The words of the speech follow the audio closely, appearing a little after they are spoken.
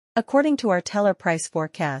According to our Tellor price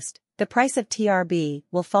forecast, the price of TRB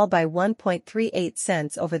will fall by 1.38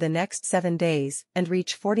 cents over the next 7 days and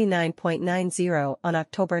reach 49.90 on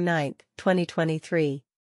October 9, 2023.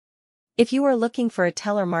 If you are looking for a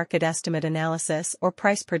Tellor market estimate analysis or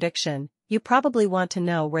price prediction, you probably want to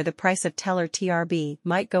know where the price of Tellor TRB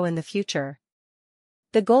might go in the future.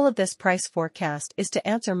 The goal of this price forecast is to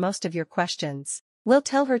answer most of your questions. Will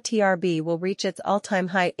Tellor TRB will reach its all-time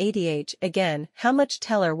high 80h again? How much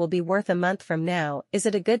Tellor will be worth a month from now? Is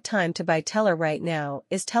it a good time to buy Tellor right now?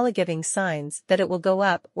 Is Tellor giving signs that it will go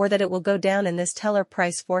up or that it will go down? In this Tellor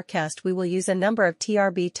price forecast we will use a number of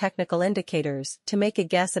TRB technical indicators to make a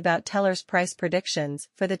guess about Tellor's price predictions.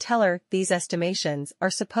 For the Tellor, these estimations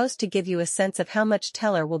are supposed to give you a sense of how much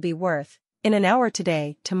Tellor will be worth in an hour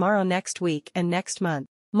today, tomorrow, next week and next month.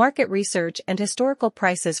 Market research and historical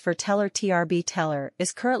prices for Tellor TRB. Tellor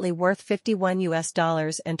is currently worth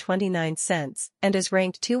 $51.29 and is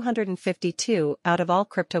ranked 252 out of all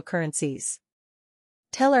cryptocurrencies.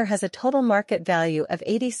 Tellor has a total market value of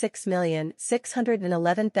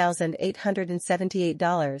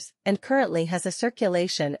 $86,611,878 and currently has a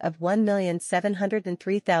circulation of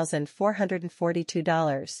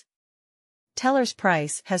 $1,703,442. Tellor's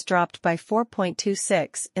price has dropped by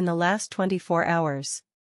 4.26 in the last 24 hours.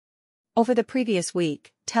 Over the previous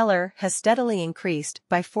week, Tellor has steadily increased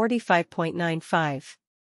by 45.95.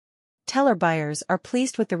 Tellor buyers are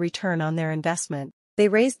pleased with the return on their investment. They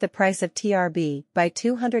raised the price of TRB by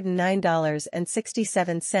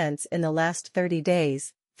 $209.67 in the last 30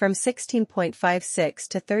 days, from 16.56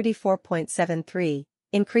 to 34.73,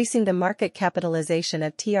 increasing the market capitalization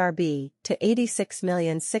of TRB to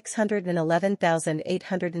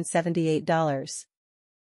 $86,611,878.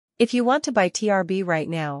 If you want to buy TRB right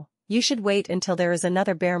now, you should wait until there is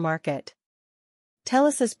another bear market.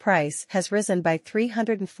 Tellor's price has risen by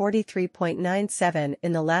 343.97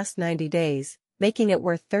 in the last 90 days, making it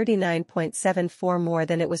worth 39.74 more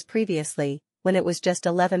than it was previously, when it was just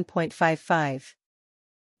 11.55.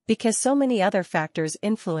 Because so many other factors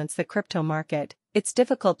influence the crypto market, it's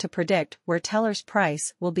difficult to predict where Tellor's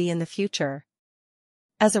price will be in the future.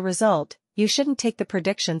 As a result, you shouldn't take the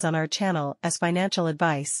predictions on our channel as financial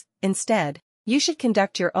advice. Instead, you should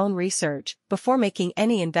conduct your own research before making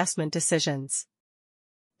any investment decisions.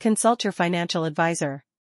 Consult your financial advisor.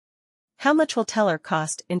 How much will Tellor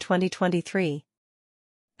cost in 2023?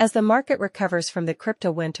 As the market recovers from the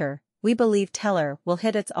crypto winter, we believe Tellor will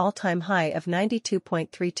hit its all-time high of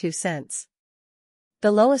 92.32 cents.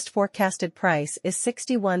 The lowest forecasted price is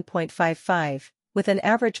 61.55, with an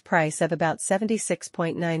average price of about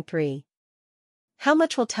 76.93. How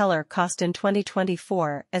much will Tellor cost in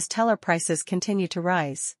 2024 as Tellor prices continue to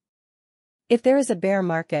rise? If there is a bear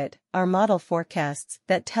market, our model forecasts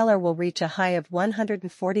that Tellor will reach a high of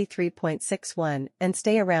 143.61 and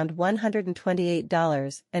stay around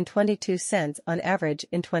 $128.22 on average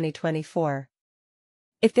in 2024.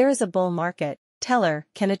 If there is a bull market, Tellor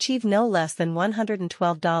can achieve no less than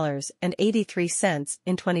 $112.83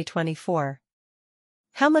 in 2024.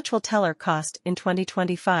 How much will Tellor cost in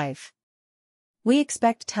 2025? We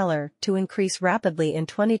expect Tellor to increase rapidly in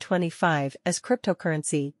 2025 as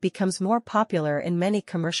cryptocurrency becomes more popular in many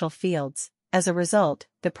commercial fields. As a result,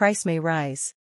 the price may rise.